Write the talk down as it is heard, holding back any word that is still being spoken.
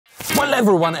While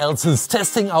everyone else is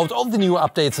testing out all the new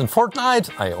updates in Fortnite,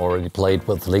 I already played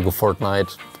with Lego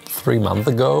Fortnite 3 months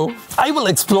ago, I will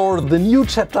explore the new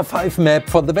Chapter 5 map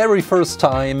for the very first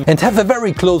time and have a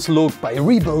very close look by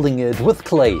rebuilding it with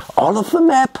clay. All of the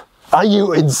map? Are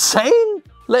you insane?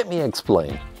 Let me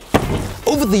explain.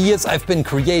 Over the years I've been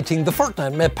creating the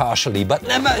Fortnite map partially, but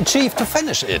never achieved to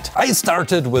finish it. I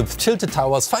started with Tilted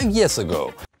Towers 5 years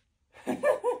ago.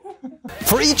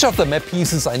 For each of the map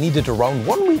pieces I needed around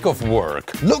 1 week of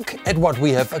work. Look at what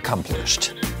we have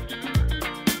accomplished.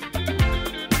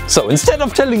 So instead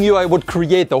of telling you I would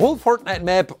create the whole Fortnite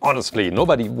map, honestly,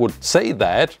 nobody would say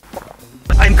that.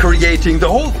 I'm creating the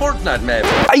whole Fortnite map.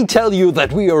 I tell you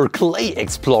that we are clay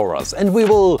explorers and we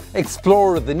will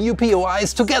explore the new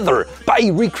POIs together by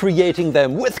recreating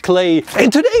them with clay.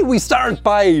 And today we start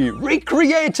by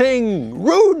recreating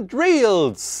Ruined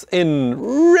Reels in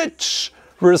rich,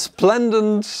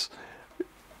 resplendent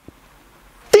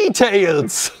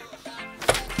details.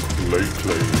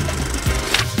 ClayClaim.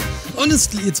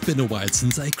 Honestly, it's been a while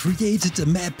since I created a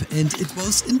map and it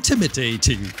was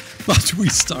intimidating. But we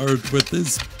start with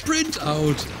this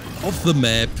printout of the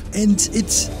map and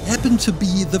it happened to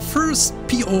be the first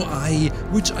POI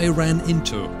which I ran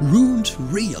into, Ruined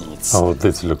Reels. Oh,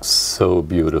 this looks so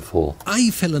beautiful. I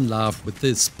fell in love with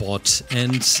this spot,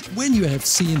 and when you have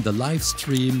seen the live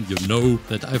stream, you know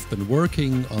that I've been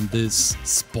working on this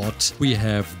spot. We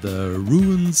have the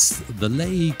ruins, the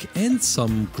lake and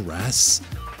some grass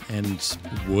and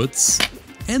woods,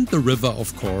 and the river,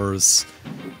 of course,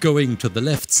 going to the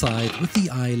left side with the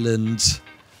island.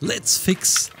 Let's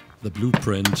fix the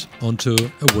blueprint onto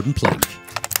a wooden plank.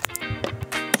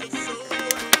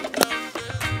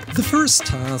 The first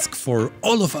task for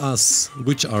all of us,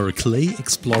 which are clay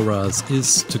explorers,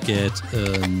 is to get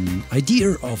an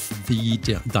idea of the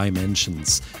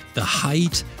dimensions. The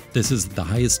height, this is the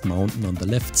highest mountain on the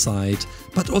left side,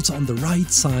 but also on the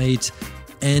right side.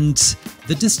 And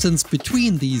the distance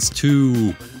between these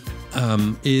two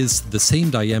is the same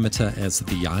diameter as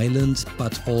the island,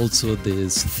 but also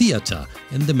this theater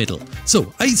in the middle.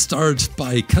 So I start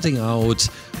by cutting out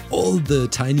all the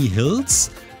tiny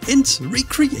hills and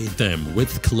recreate them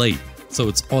with clay. So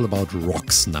it's all about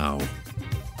rocks now.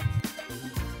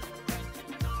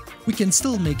 We can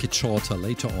still make it shorter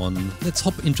later on. Let's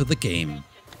hop into the game.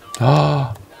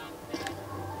 Ah,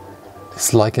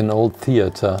 it's like an old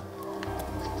theater.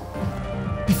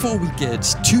 Before we get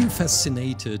too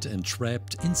fascinated and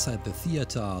trapped inside the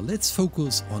theater, let's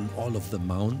focus on all of the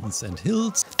mountains and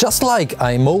hills. Just like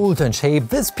I mold and shape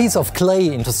this piece of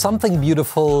clay into something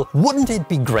beautiful, wouldn't it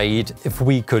be great if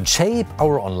we could shape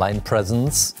our online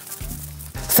presence?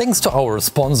 Thanks to our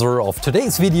sponsor of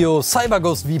today's video,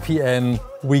 CyberGhost VPN,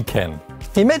 we can.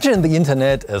 Imagine the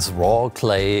internet as raw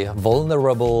clay,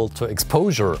 vulnerable to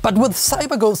exposure. But with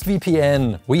CyberGhost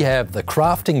VPN, we have the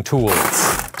crafting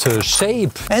tools to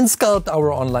shape and sculpt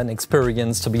our online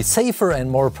experience to be safer and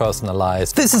more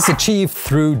personalized. This is achieved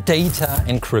through data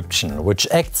encryption, which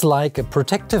acts like a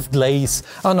protective glaze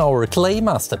on our clay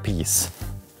masterpiece.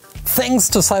 Thanks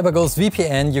to CyberGhost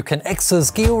VPN, you can access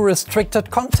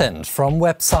geo-restricted content from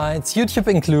websites, YouTube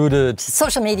included,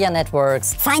 social media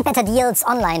networks, find better deals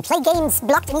online, play games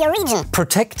blocked in your region,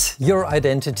 protect your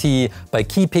identity by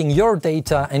keeping your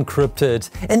data encrypted,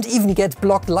 and even get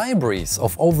blocked libraries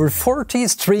of over 40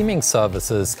 streaming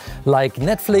services like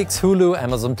Netflix, Hulu,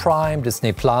 Amazon Prime,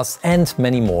 Disney Plus, and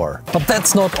many more. But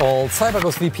that's not all.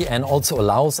 CyberGhost VPN also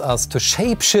allows us to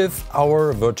shapeshift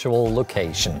our virtual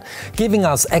location, giving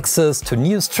us access to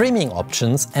new streaming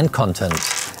options and content.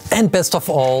 And best of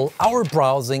all, our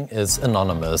browsing is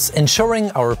anonymous,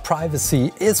 ensuring our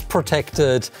privacy is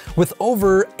protected with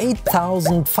over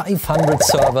 8,500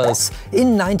 servers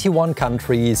in 91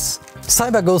 countries.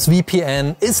 CyberGhost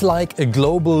VPN is like a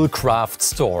global craft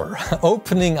store,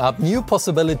 opening up new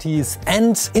possibilities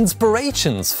and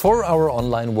inspirations for our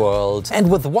online world. And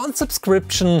with one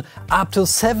subscription, up to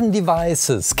 7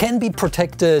 devices can be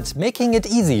protected, making it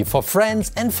easy for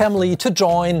friends and family to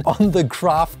join on the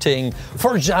crafting.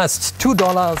 For just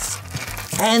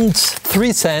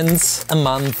 $2.03 a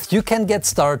month, you can get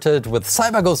started with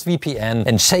CyberGhost VPN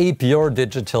and shape your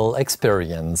digital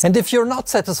experience. And if you're not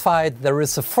satisfied, there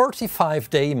is a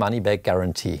 45-day money-back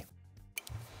guarantee.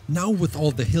 Now with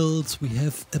all the hills, we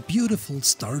have a beautiful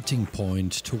starting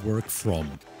point to work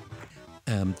from.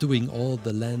 Doing all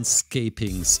the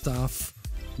landscaping stuff,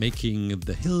 making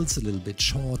the hills a little bit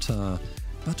shorter,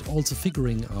 but also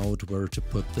figuring out where to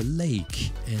put the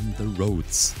lake and the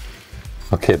roads.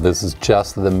 Okay, this is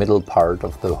just the middle part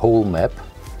of the whole map.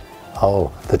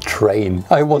 Oh, the train.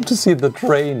 I want to see the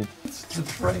train. It's the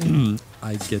train.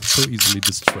 I get so easily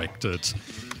distracted.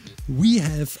 We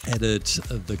have added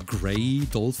the gray,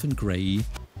 dolphin gray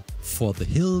for the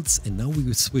hills, and now we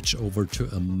will switch over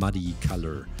to a muddy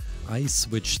color. I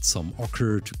switched some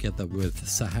ochre together with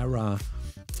Sahara,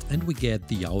 and we get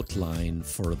the outline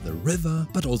for the river,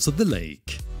 but also the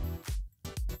lake.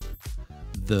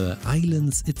 The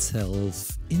islands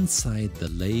itself inside the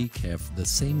lake have the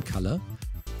same color,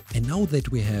 and now that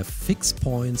we have fixed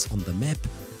points on the map,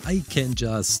 I can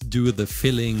just do the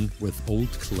filling with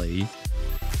old clay.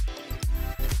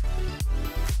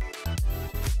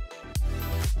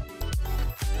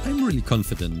 I'm really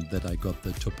confident that I got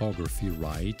the topography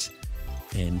right,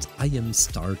 and I am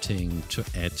starting to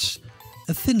add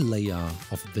a thin layer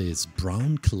of this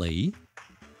brown clay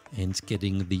and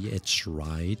getting the edge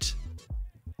right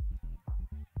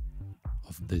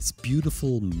of this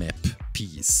beautiful map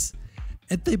piece.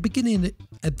 At the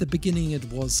beginning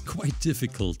it was quite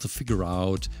difficult to figure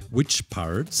out which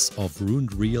parts of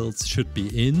Ruined Reels should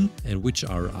be in and which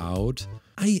are out.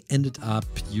 I ended up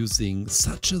using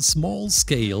such a small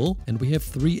scale, and we have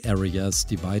 3 areas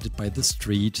divided by the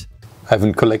street. I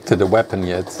haven't collected a weapon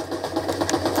yet.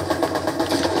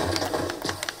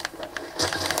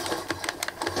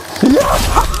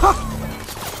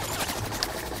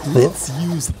 Let's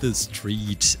use the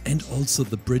street and also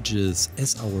the bridges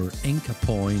as our anchor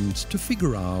point to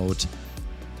figure out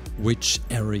which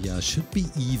area should be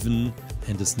even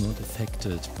and is not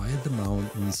affected by the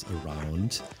mountains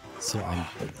around. So I'm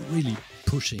really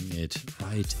pushing it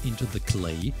right into the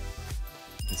clay,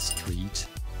 the street.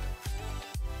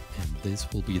 And this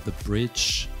will be the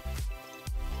bridge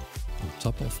on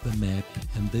top of the map,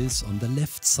 and this on the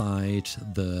left side,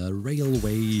 the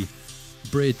railway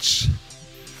bridge.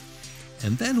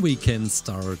 And then we can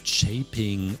start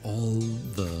shaping all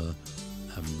the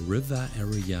river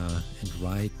area and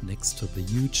right next to the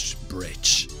huge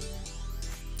bridge.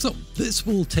 So this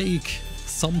will take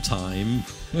some time.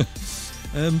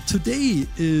 Today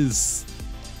is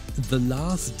the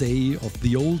last day of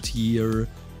the old year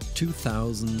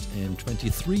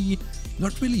 2023.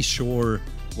 Not really sure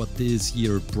what this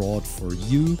year brought for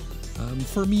you.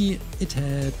 For me, it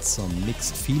had some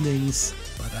mixed feelings,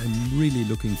 but I'm really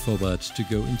looking forward to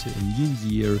go into a new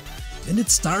year, and it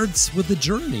starts with a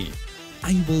journey.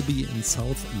 I will be in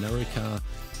South America,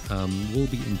 will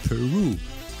be in Peru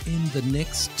in the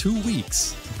next 2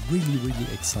 weeks. Really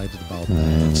excited about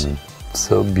that.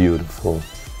 So beautiful.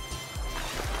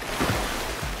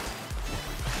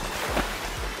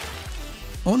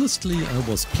 Honestly, I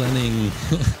was planning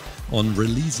on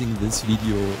releasing this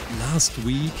video last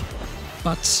week,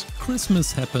 but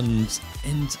Christmas happened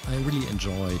and I really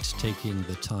enjoyed taking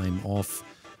the time off,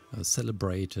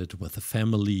 celebrated with the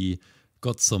family,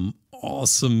 got some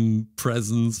awesome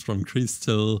presents from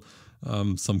Crystal,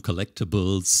 some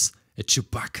collectibles, a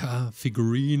Chewbacca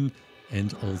figurine,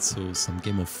 and also some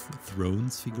Game of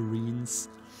Thrones figurines.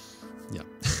 Yeah,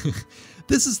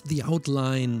 this is the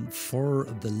outline for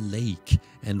the lake,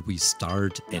 and we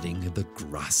start adding the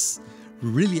grass.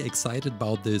 Really excited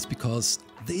about this because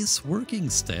this working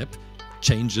step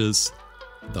changes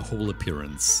the whole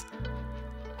appearance.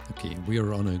 Okay, we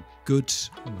are on a good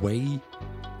way.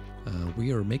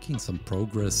 We are making some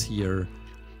progress here,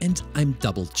 and I'm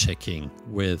double checking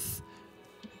with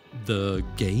the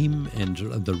game and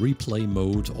the replay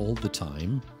mode all the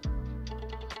time.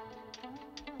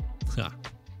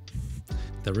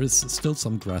 There is still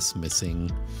some grass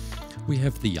missing. We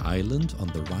have the island on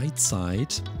the right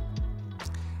side,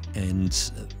 and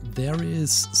there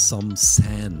is some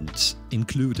sand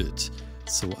included.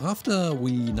 So after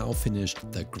we now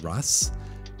finished the grass,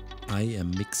 I am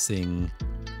mixing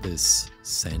this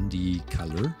sandy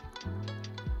color.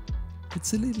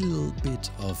 It's a little bit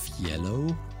of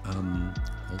yellow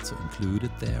also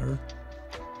included there.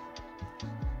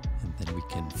 And then we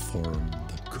can form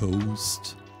the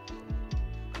coast.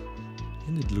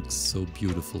 And it looks so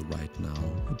beautiful right now.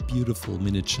 A beautiful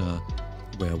miniature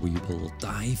where we will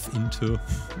dive into.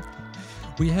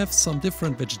 We have some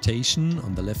different vegetation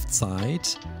on the left side.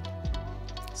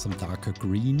 Some darker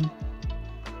green.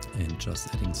 And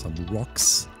just adding some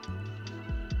rocks.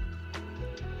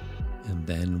 And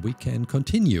then we can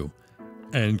continue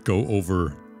and go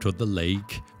over to the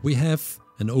lake. We have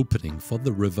an opening for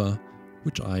the river,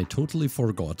 which I totally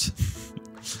forgot.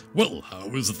 Well, how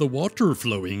is the water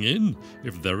flowing in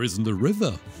if there isn't a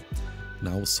river?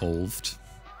 Now solved.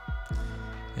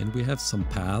 And we have some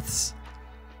paths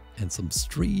and some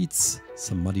streets,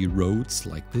 some muddy roads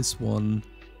like this one.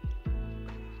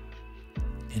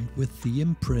 And with the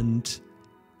imprint,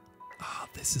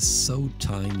 this is so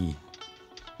tiny.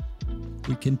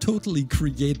 We can totally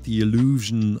create the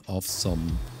illusion of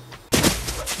some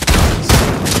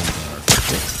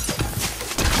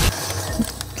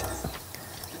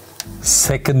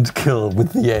Second kill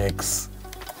with the axe.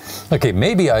 Okay,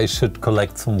 maybe I should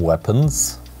collect some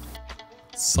weapons.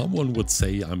 Someone would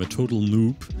say I'm a total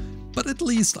noob, but at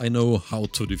least I know how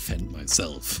to defend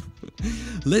myself.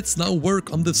 Let's now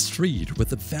work on the street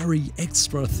with a very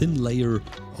extra thin layer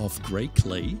of grey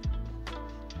clay.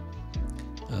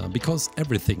 Because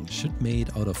everything should be made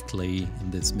out of clay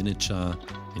in this miniature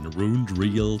in Ruined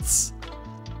Reels.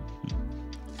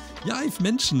 Yeah, I've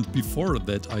mentioned before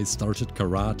that I started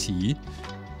karate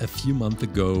a few months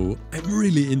ago. I'm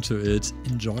really into it,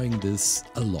 enjoying this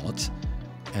a lot.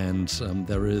 And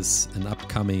there is an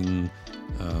upcoming,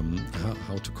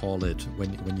 how to call it,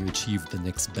 when you achieve the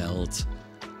next belt,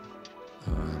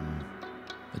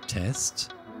 a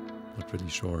test. Not really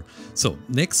sure. So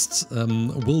next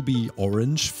will be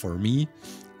orange for me,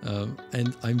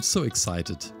 and I'm so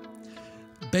excited.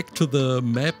 Back to the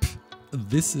map.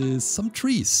 This is some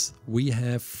trees. We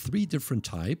have 3 different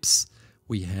types.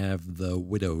 We have the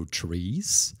widow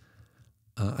trees.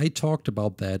 I talked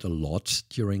about that a lot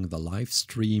during the live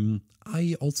stream.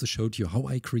 I also showed you how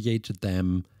I created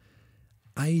them.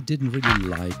 I didn't really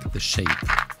like the shape.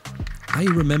 I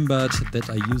remembered that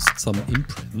I used some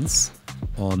imprints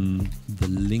on the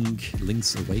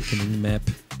Link's Awakening map,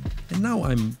 and now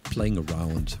I'm playing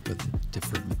around with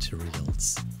different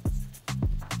materials.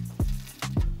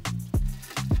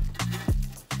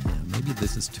 Yeah, maybe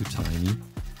this is too tiny.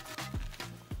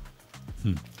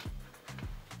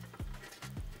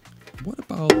 What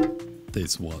about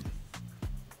this one?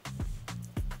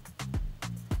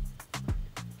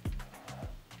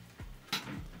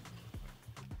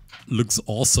 Looks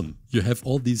awesome. You have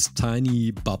all these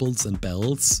tiny bubbles and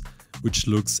bells, which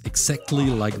looks exactly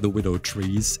like the widow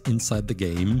trees inside the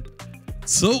game.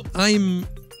 So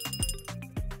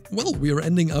well, we are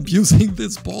ending up using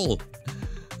this ball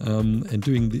and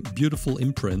doing the beautiful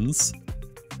imprints.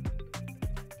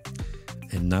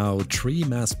 And now tree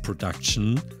mass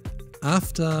production.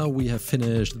 After we have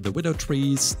finished the widow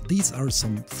trees, these are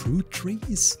some fruit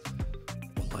trees?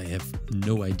 Well, I have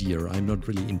no idea. I'm not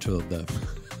really into the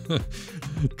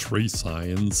tree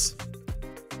science.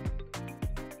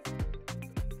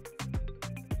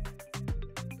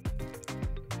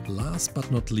 Last but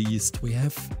not least, we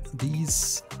have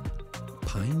these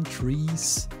pine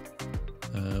trees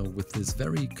with this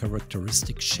very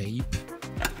characteristic shape.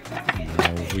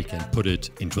 Now we can put it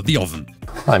into the oven.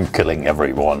 I'm killing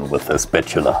everyone with a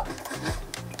spatula.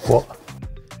 What?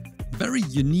 Very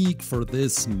unique for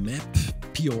this map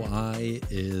POI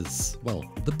is, well,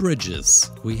 the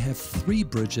bridges. We have 3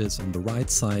 bridges on the right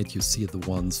side. You see the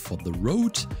ones for the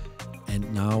road.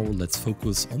 And now let's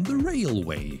focus on the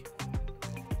railway.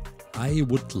 I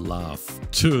would love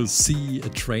to see a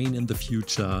train in the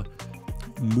future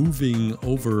moving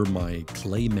over my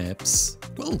clay maps.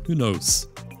 Well, who knows?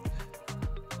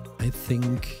 I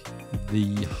think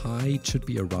the height should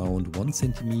be around 1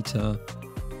 centimeter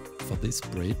for this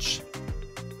bridge.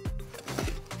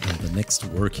 And the next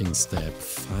working step,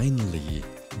 finally,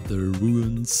 the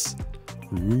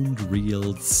Ruined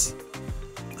Reels.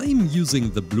 I'm using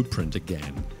the blueprint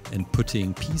again and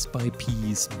putting piece by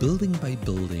piece, building by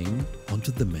building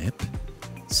onto the map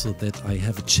so that I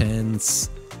have a chance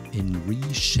in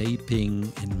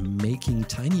reshaping and making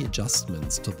tiny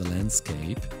adjustments to the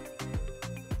landscape.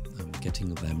 I'm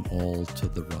getting them all to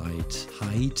the right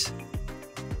height.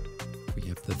 We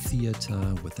have the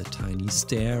theater with the tiny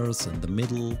stairs in the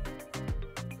middle.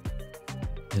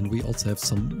 And we also have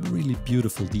some really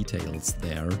beautiful details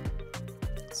there.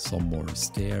 Some more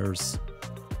stairs.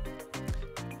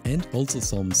 And also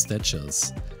some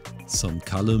statues, some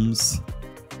columns.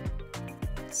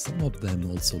 Some of them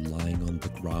also lying on the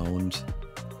ground.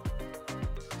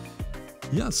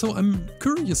 Yeah, so I'm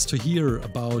curious to hear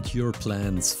about your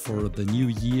plans for the new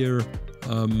year.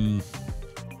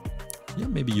 Yeah,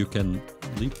 maybe you can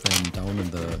leave them down in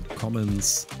the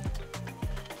comments.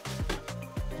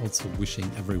 Also wishing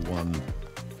everyone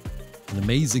an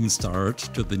amazing start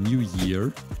to the new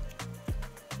year.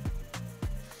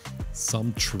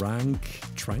 Some trunk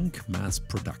mass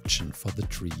production for the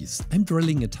trees. I'm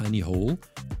drilling a tiny hole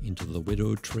into the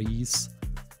widow trees,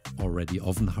 already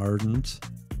oven hardened.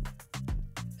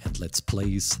 And let's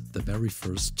place the very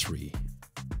first tree.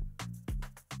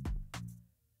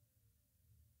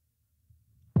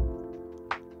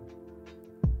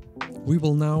 We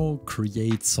will now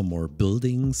create some more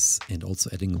buildings and also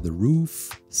adding the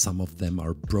roof. Some of them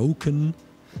are broken,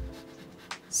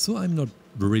 so I'm not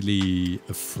really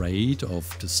afraid of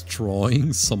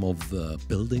destroying some of the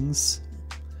buildings.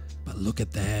 But look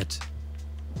at that,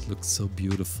 it looks so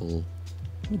beautiful.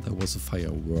 Oh, there was a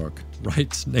firework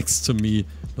right next to me.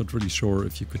 Not really sure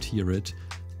if you could hear it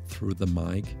through the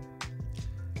mic.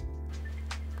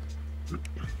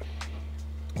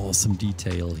 awesome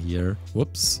detail here.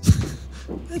 Whoops.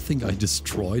 I think I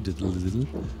destroyed it a little.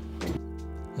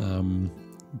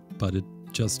 But it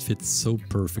just fits so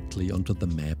perfectly onto the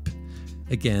map.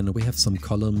 Again, we have some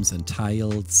columns and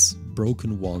tiles,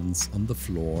 broken ones on the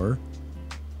floor.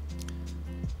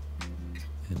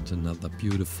 And another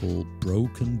beautiful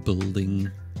broken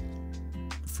building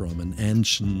from an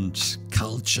ancient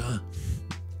culture.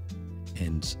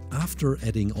 And after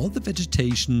adding all the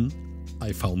vegetation,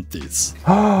 I found this.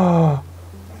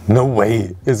 No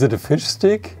way! Is it a fish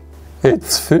stick?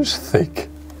 It's fish thick.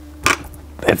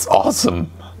 That's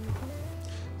awesome!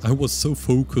 I was so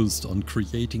focused on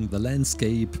creating the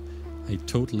landscape, I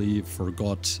totally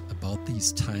forgot about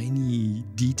these tiny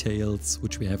details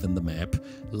which we have in the map,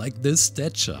 like this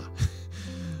statue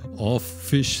of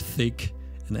Fish Thick,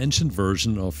 an ancient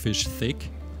version of Fish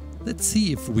Thick. Let's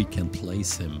see if we can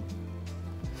place him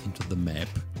into the map.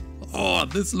 Oh,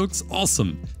 this looks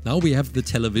awesome! Now we have the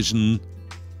television.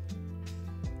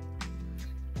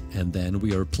 And then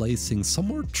we are placing some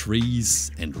more trees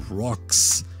and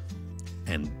rocks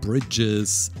and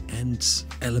bridges and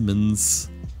elements.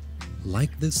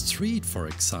 Like this street, for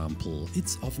example.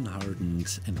 It's often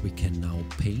hardened and we can now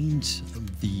paint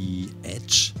the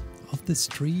edge of the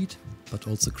street, but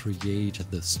also create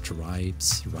the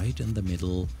stripes right in the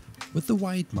middle with the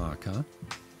white marker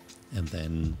and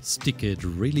then stick it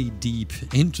really deep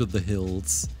into the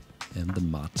hills and the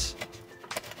mud.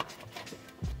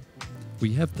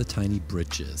 We have the tiny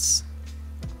bridges,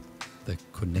 the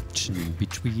connection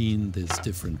between these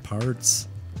different parts,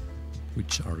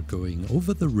 which are going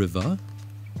over the river,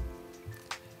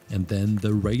 and then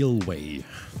the railway.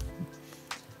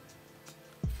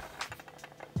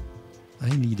 I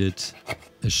needed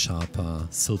a sharper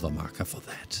silver marker for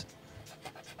that.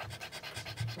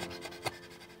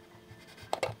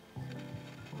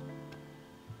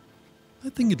 I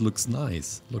think it looks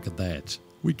nice. Look at that.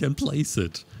 We can place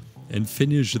it and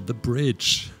finish the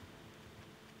bridge.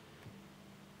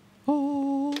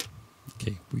 Oh.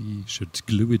 Okay, we should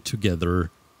glue it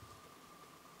together.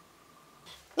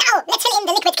 Now, let's fill in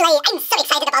the liquid clay. I'm so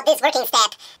excited about this working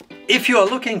step. If you are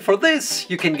looking for this,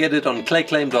 you can get it on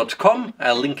ClayClaim.com.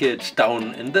 I'll link it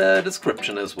down in the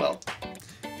description as well.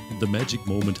 The magic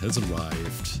moment has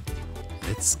arrived.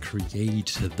 Let's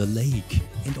create the lake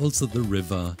and also the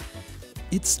river.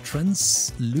 It's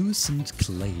translucent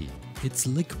clay. It's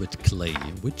liquid clay,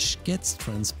 which gets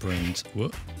transparent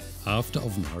after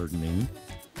oven hardening.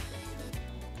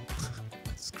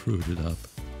 I screwed it up.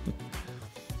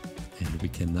 And we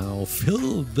can now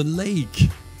fill the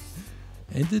lake.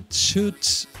 And it should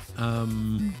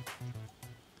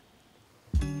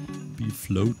be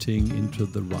floating into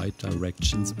the right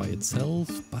directions by itself,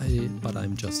 but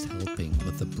I'm just helping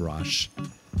with the brush.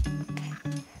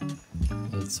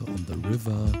 Also on the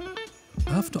river.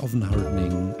 After oven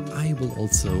hardening, I will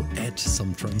also add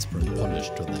some transparent polish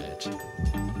to that.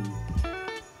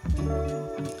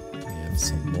 We have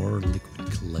some more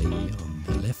liquid clay on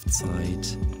the left side,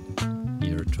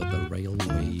 near to the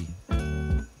railway.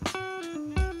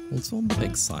 Also on the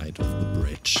back side of the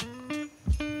bridge.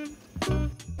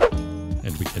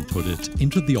 And we can put it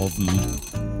into the oven.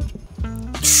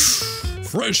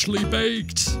 Freshly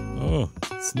baked! Oh,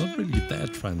 it's not really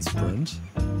that transparent.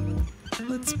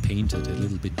 Let's paint it a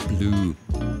little bit blue,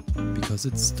 because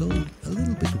it's still a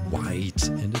little bit white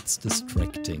and it's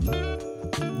distracting.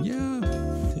 Yeah,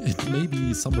 it may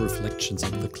be some reflections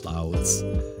of the clouds,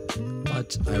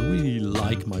 but I really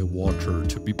like my water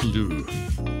to be blue.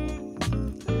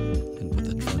 And with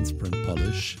a transparent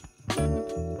polish,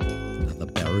 another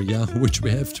barrier which we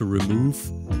have to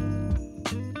remove,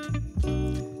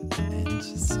 and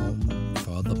some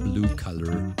further blue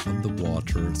color on the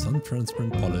water, some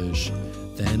transparent polish.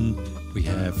 Then we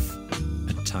have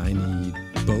a tiny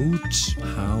boat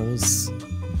house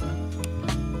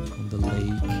on the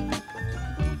lake.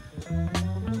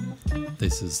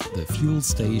 This is the fuel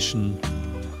station.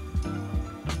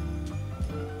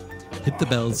 Hit the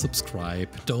bell, subscribe,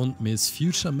 don't miss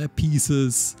future map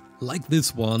pieces like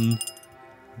this one.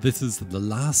 This is the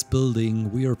last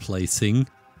building we are placing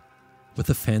with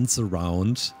a fence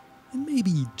around and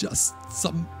maybe just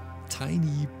some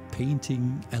tiny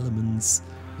painting elements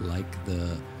like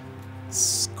the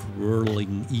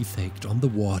swirling effect on the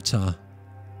water.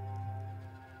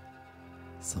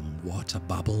 Some water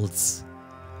bubbles.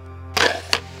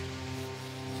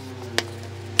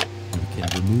 We can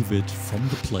remove it from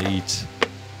the plate.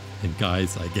 And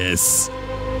guys, I guess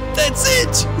that's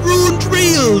it! Ruined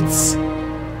Reels!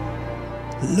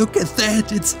 Look at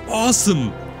that, it's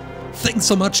awesome! Thanks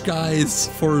so much guys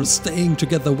for staying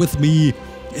together with me.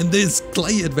 In this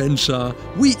Clay adventure,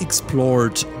 we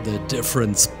explored the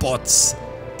different spots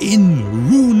in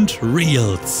Ruined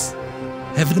Reels.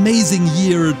 Have an amazing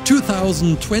year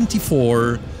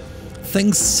 2024.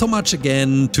 Thanks so much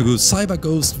again to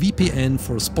CyberGhost VPN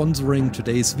for sponsoring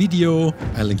today's video.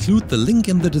 I'll include the link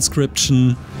in the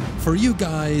description. For you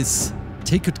guys,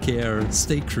 take good care,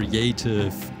 stay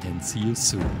creative, and see you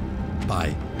soon.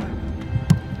 Bye.